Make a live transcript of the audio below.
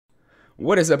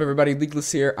What is up, everybody?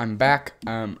 Legalist here. I'm back.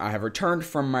 I have returned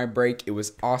from my break. It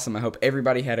was awesome. I hope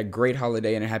everybody had a great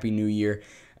holiday and a happy new year.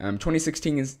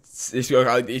 2016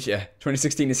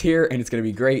 2016 is here, and it's gonna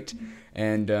be great.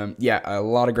 And yeah, a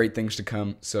lot of great things to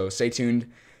come. So stay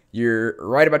tuned. You're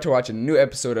right about to watch a new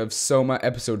episode of SOMA,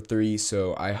 episode 3.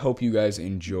 So I hope you guys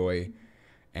enjoy.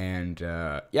 And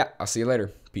yeah, I'll see you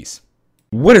later. Peace.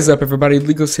 What is up, everybody?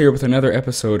 Legalist here with another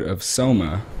episode of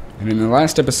SOMA. And in the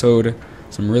last episode,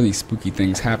 some really spooky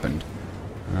things happened.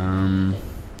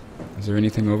 Is there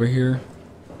anything over here?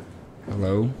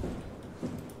 Hello?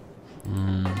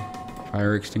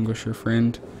 Fire extinguisher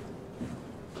friend?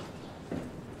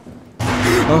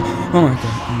 Oh my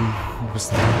god. What was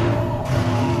that?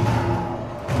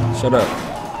 Shut up.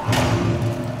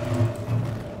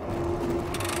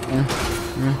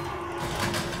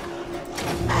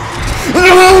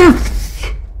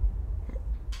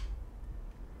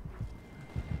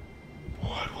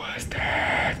 What was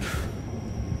that?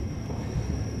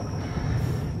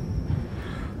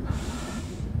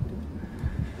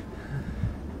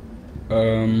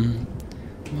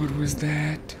 What was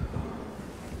that?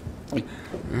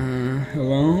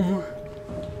 Hello?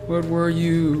 What were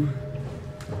you?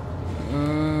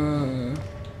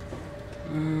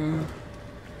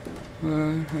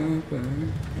 What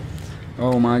happened?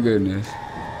 Oh my goodness.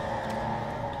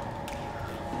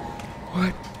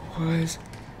 What was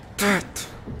that?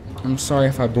 I'm sorry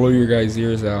if I blew your guys'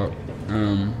 ears out.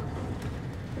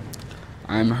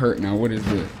 I'm hurt now. What is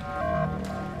this?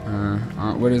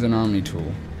 What is an Omni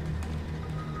tool?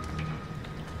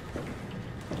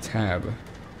 Tab.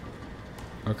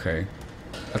 Okay.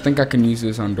 I think I can use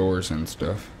this on doors and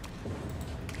stuff.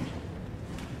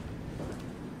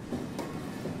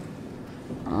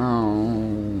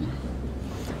 Oh.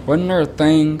 Wasn't there a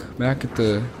thing back at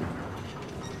the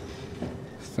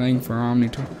thing for Omni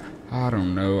tool? I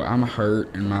don't know. I'm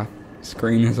hurt and my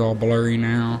screen is all blurry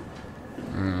now.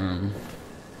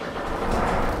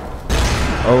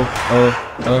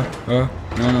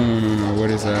 No. What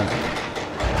is that?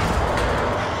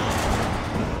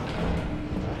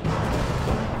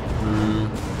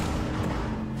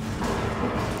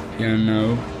 Yeah,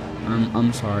 no.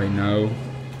 I'm sorry, no.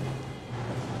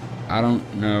 I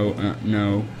don't know,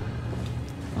 no.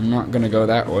 I'm not gonna go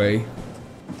that way.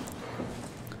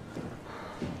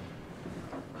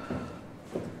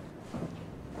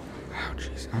 Oh,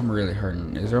 jeez, I'm really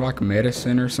hurting. Is there like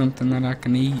medicine or something that I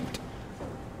can eat?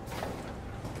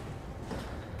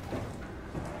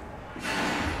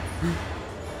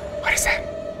 What is that?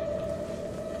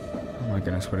 Oh my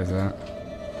goodness, what is that?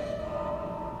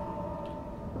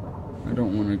 I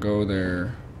don't want to go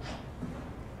there.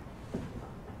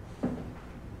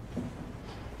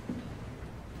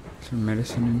 Is there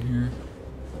medicine in here?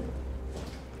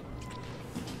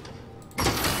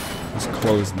 Let's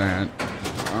close that.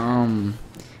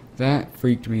 That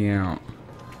freaked me out.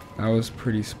 That was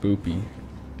pretty spoopy.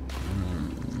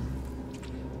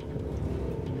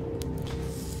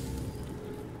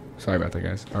 Sorry about that,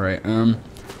 guys. Alright,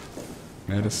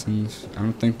 medicines. I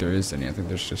don't think there is any. I think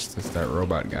there's just that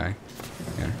robot guy.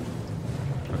 Yeah.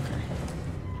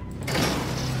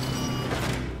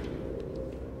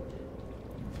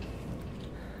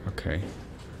 Okay.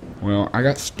 Well, I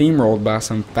got steamrolled by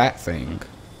some fat thing.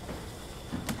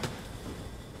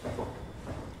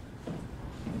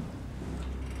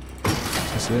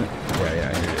 Is this it?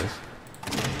 Yeah, here it is.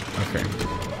 Okay.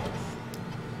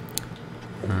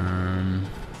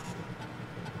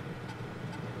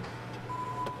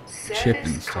 Chip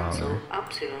installer.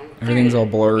 Everything's all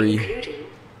blurry. Including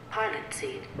pilot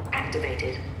seat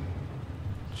activated.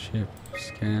 Chip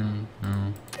scan.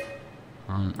 No.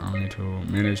 Omni tool.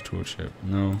 Manage tool chip.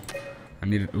 No. I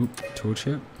need a tool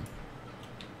chip.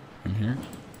 In here.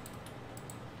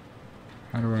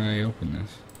 How do I open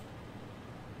this?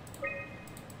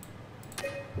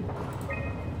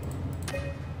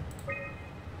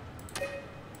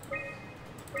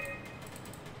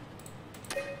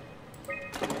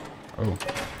 Oh.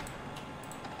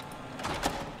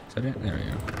 Is that it? There we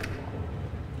go.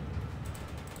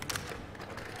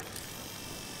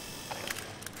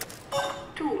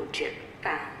 Tool chip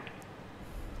found.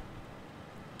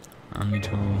 Omni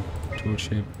tool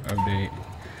chip update.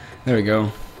 There we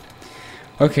go.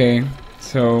 Okay,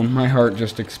 so my heart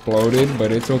just exploded,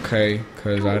 but it's okay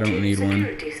because I don't need one.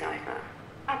 Security cipher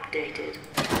updated.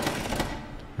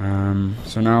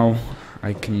 So now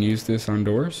I can use this on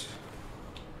doors.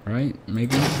 Right?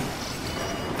 Maybe?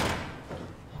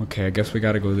 Okay, I guess we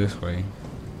gotta go this way.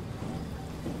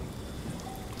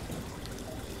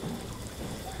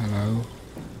 Hello?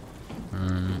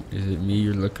 Is it me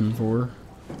you're looking for?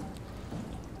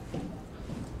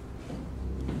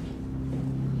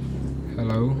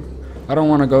 Hello? I don't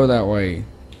want to go that way.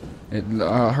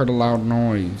 I heard a loud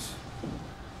noise.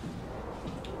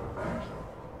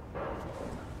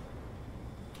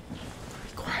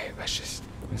 Be quiet. Let's just.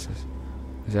 What's this?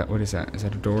 What is that? Is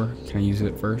that a door? Can I use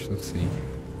it first? Let's see.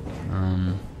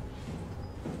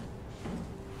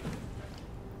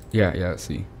 Yeah, let's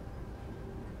see.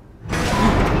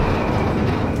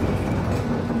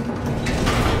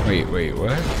 Wait,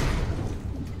 what?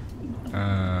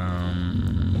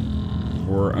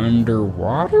 We're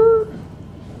underwater?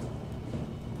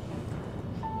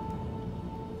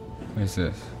 What is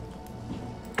this?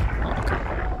 Oh, okay.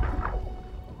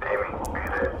 Amy, are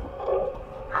you there?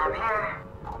 I'm here.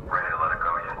 Ready to let it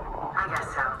go yet? I guess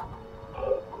so.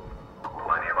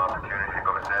 Plenty of opportunity to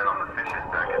go stand on the fishes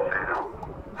back at Theta.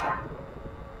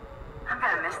 I'm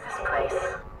gonna miss this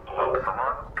place. Help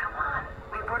someone? Come on.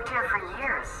 We've worked here for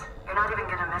years. You're not even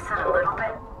gonna miss it a little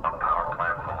bit? A power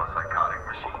plant full of psychotic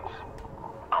machines.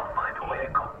 I'll find a way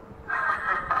to go.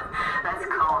 That's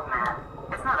cold, man.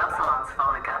 It's not Upsilon's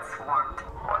fault it got swarmed.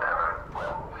 Whatever.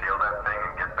 Seal that thing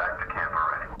and get back to camp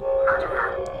already. Roger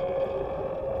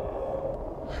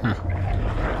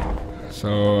that.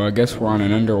 So, I guess we're on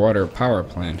an underwater power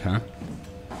plant, huh?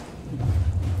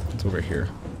 It's over here.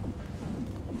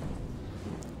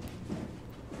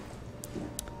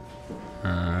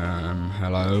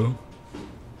 Hello?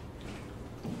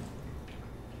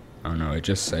 Oh no, it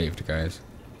just saved, guys.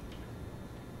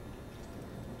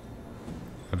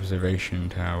 Observation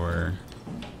tower.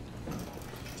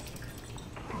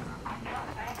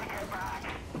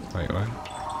 Wait, what?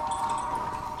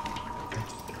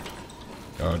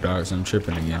 Oh, dogs, I'm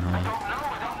tripping again, huh?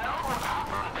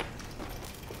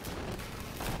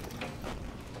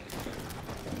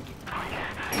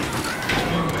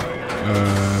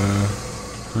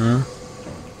 Huh?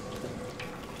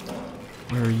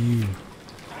 Where are you?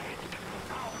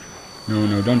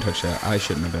 No, don't touch that. I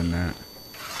shouldn't have done that.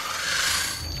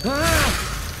 Ah!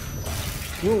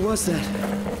 What was that?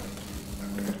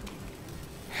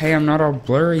 Hey, I'm not all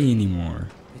blurry anymore.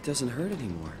 It doesn't hurt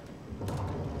anymore.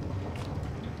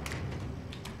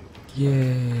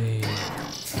 Yay.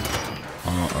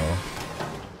 Uh-oh.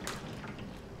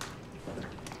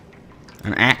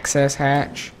 An access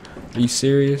hatch? Are you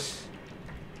serious?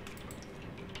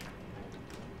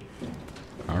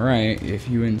 Alright, if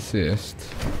you insist.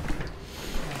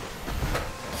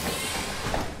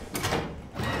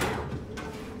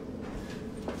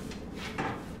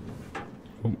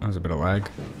 Oh, that was a bit of lag.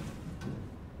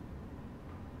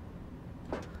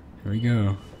 Here we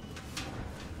go.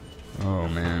 Oh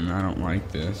man, I don't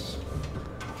like this.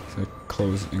 It's like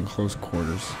in close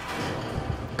quarters.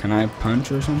 Can I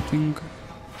punch or something?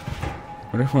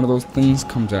 What if one of those things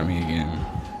comes at me again?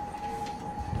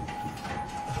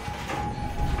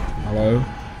 Hello?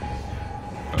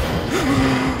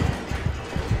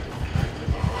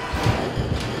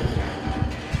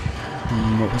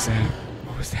 What was that?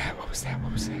 What was that? What was that?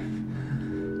 What was that?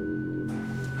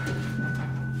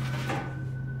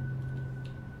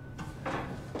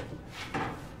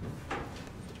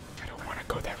 I don't want to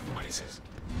go there. What is this?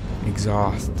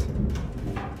 Exhaust.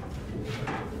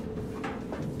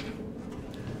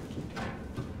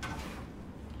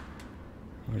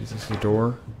 What is this? A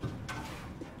door?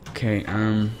 Okay,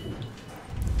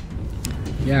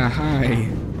 yeah, hi.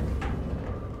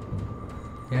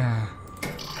 Yeah.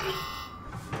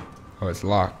 Oh, it's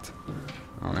locked.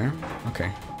 Oh, man.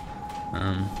 Okay.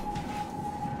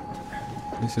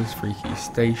 This is freaky.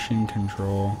 Station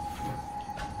control.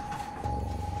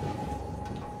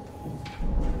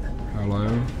 Hello?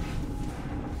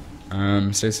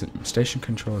 Station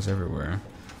control is everywhere.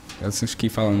 Let's just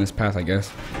keep following this path, I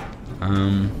guess.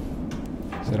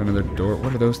 Is that another door?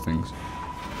 What are those things?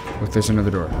 Look, there's another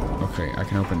door. Okay, I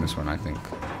can open this one, I think.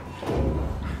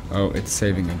 Oh, it's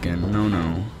saving again.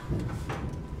 No.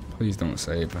 Please don't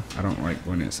save. I don't like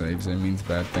when it saves. It means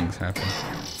bad things happen.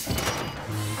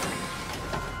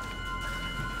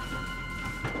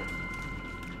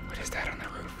 What is that on the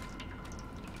roof?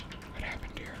 What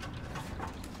happened here?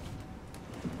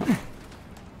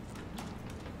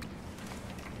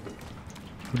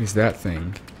 What is that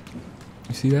thing?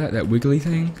 You see that? That wiggly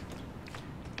thing?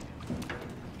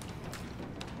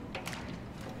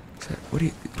 Is that, what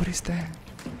is that?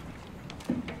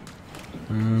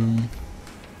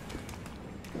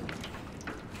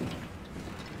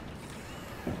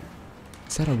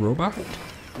 Is that a robot?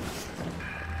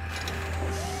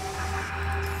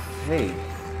 Hey,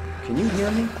 can you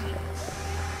hear me?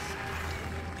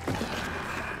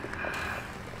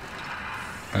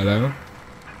 Hello?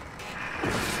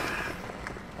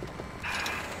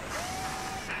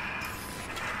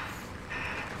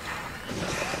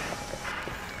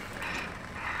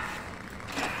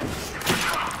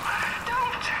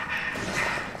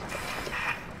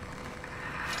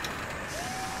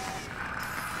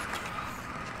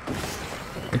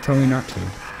 tell me not to.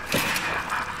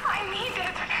 I need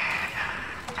it.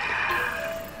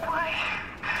 Why?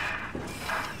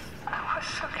 I was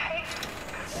okay.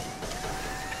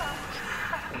 I was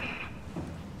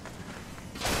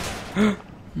happy.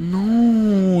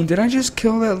 No, did I just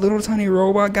kill that little tiny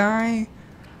robot guy?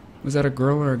 Was that a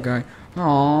girl or a guy?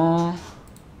 Aww.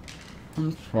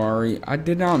 I'm sorry. I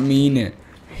did not mean it.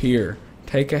 Here,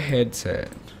 take a headset.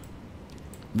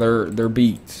 They're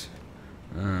Beats.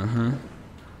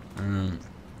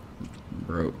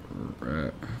 Bro,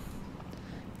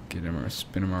 get him or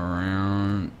spin him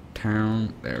around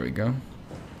town. There we go.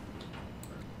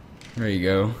 There you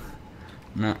go.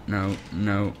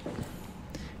 No.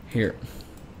 Here.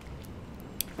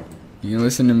 You can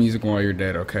listen to music while you're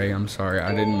dead, okay? I'm sorry.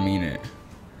 I didn't mean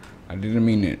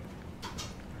it.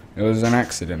 It was an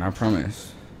accident, I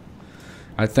promise.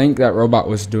 I think that robot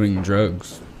was doing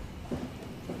drugs.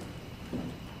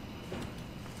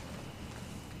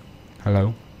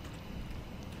 Hello?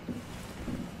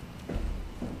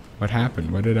 What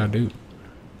happened? What did I do?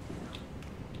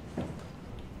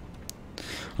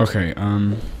 Okay,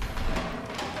 what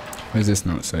does this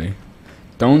note say?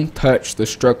 Don't touch the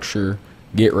structure.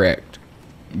 Get wrecked.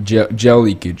 Gel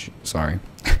leakage. Sorry.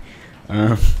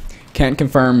 Can't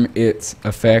confirm its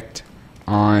effect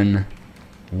on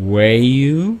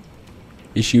Wayu.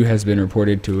 Issue has been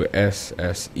reported to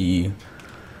SSE.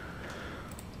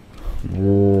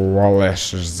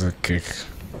 Wallace.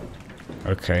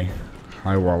 Okay.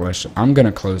 Hi, Wallace. I'm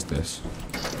gonna close this.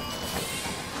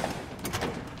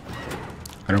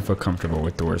 I don't feel comfortable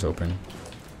with doors open.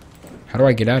 How do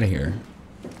I get out of here?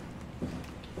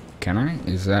 Can I?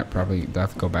 Is that probably... Do I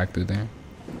have to go back through there?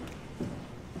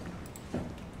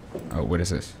 Oh, what is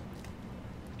this?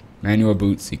 Manual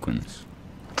boot sequence.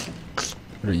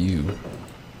 What are you?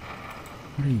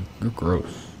 What are you? You're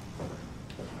gross.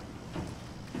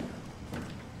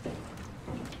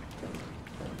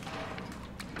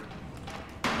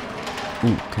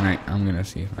 Ooh, can I? I'm gonna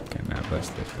see if I can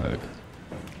bust this bug.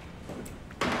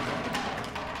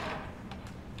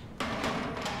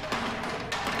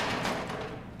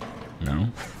 No?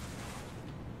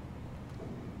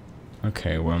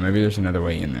 Okay, well, maybe there's another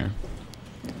way in there.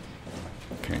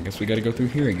 Okay, I guess we gotta go through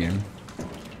here again.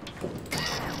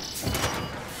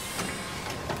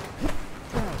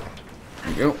 There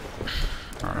we go.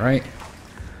 Alright.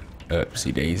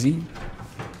 Upsy daisy.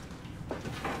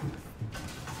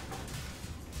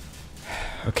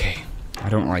 Okay. I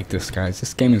don't like this, guys.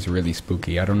 This game is really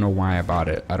spooky. I don't know why I bought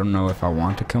it. I don't know if I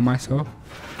want to kill myself.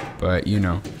 But, you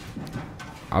know.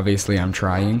 Obviously, I'm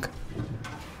trying.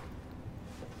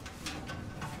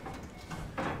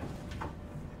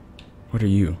 What are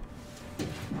you?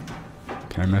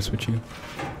 Can I mess with you?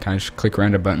 Can I just click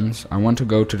random buttons? I want to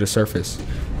go to the surface.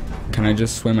 Can I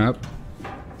just swim up?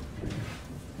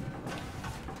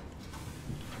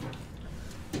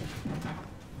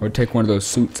 I would take one of those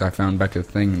suits I found back at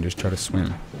the thing and just try to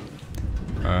swim.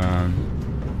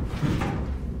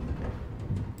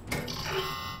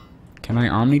 Can I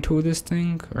omni-tool this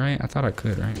thing? Right? I thought I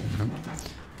could, right? No.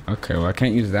 Okay, well I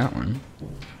can't use that one.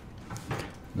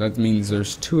 That means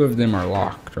there's two of them are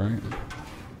locked, right?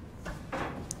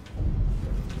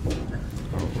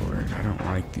 Oh Lord, I don't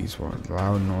like these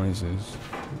loud noises.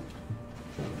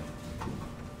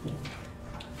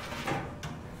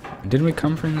 Didn't we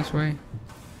come from this way?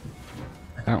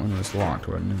 That one was locked,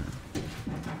 wasn't it?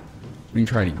 We can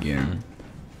try it again.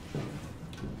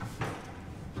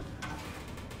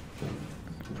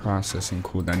 Processing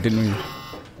cooldown. Didn't we?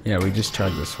 Yeah, we just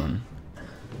tried this one.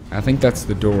 I think that's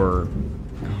the door.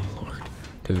 Oh Lord.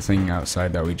 To the thing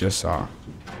outside that we just saw.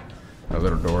 That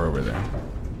little door over there.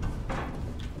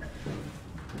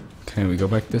 Okay, we go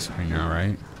back this way now,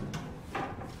 right?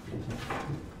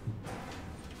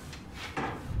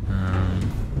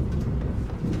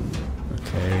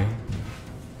 Okay.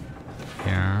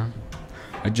 Yeah.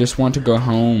 I just want to go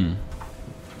home.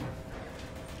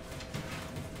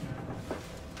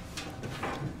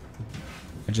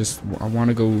 I want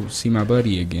to go see my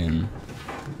buddy again.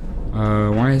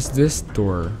 Why is this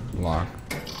door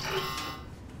locked?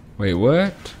 Wait,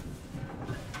 what?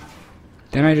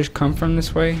 Didn't I just come from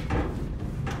this way?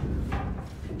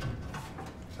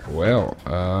 Well,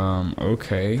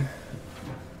 okay.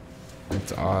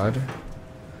 That's odd.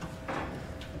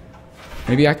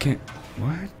 Maybe I can't...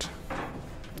 What?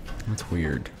 That's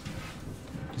weird.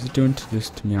 Is it doing this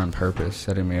to me on purpose?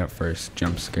 Setting me up for a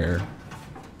jump scare.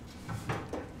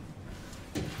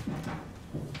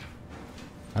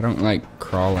 I don't like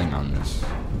crawling on this.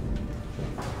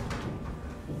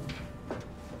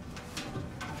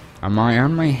 Am I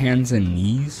on my hands and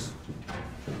knees?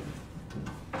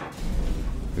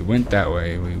 Wait, went that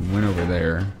way. We went over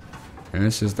there. And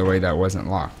this is the way that wasn't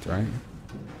locked, right?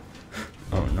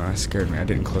 Oh, no, that scared me. I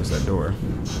didn't close that door.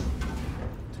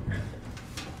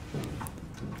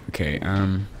 Okay,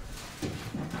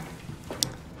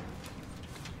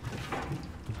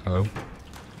 hello?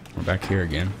 We're back here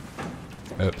again.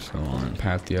 Oops, hold on.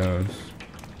 Patios.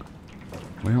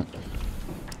 Well,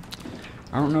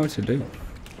 I don't know what to do.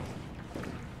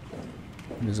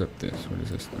 What is up this? What is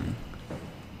this thing?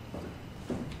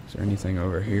 Is there anything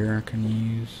over here I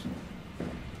can use?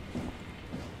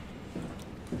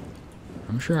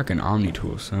 I'm sure I can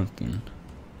omni-tool something.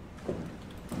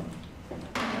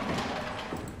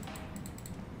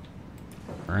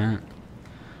 Right?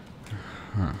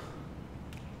 Huh.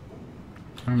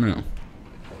 I don't know.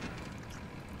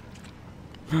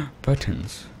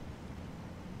 Buttons.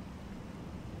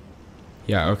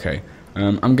 Yeah, okay.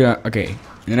 Okay. In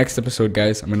the next episode,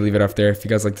 guys, I'm gonna leave it off there. If you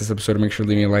guys like this episode, make sure to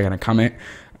leave me a like and a comment.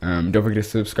 Don't forget to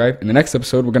subscribe. In the next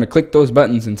episode, we're gonna click those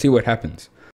buttons and see what happens.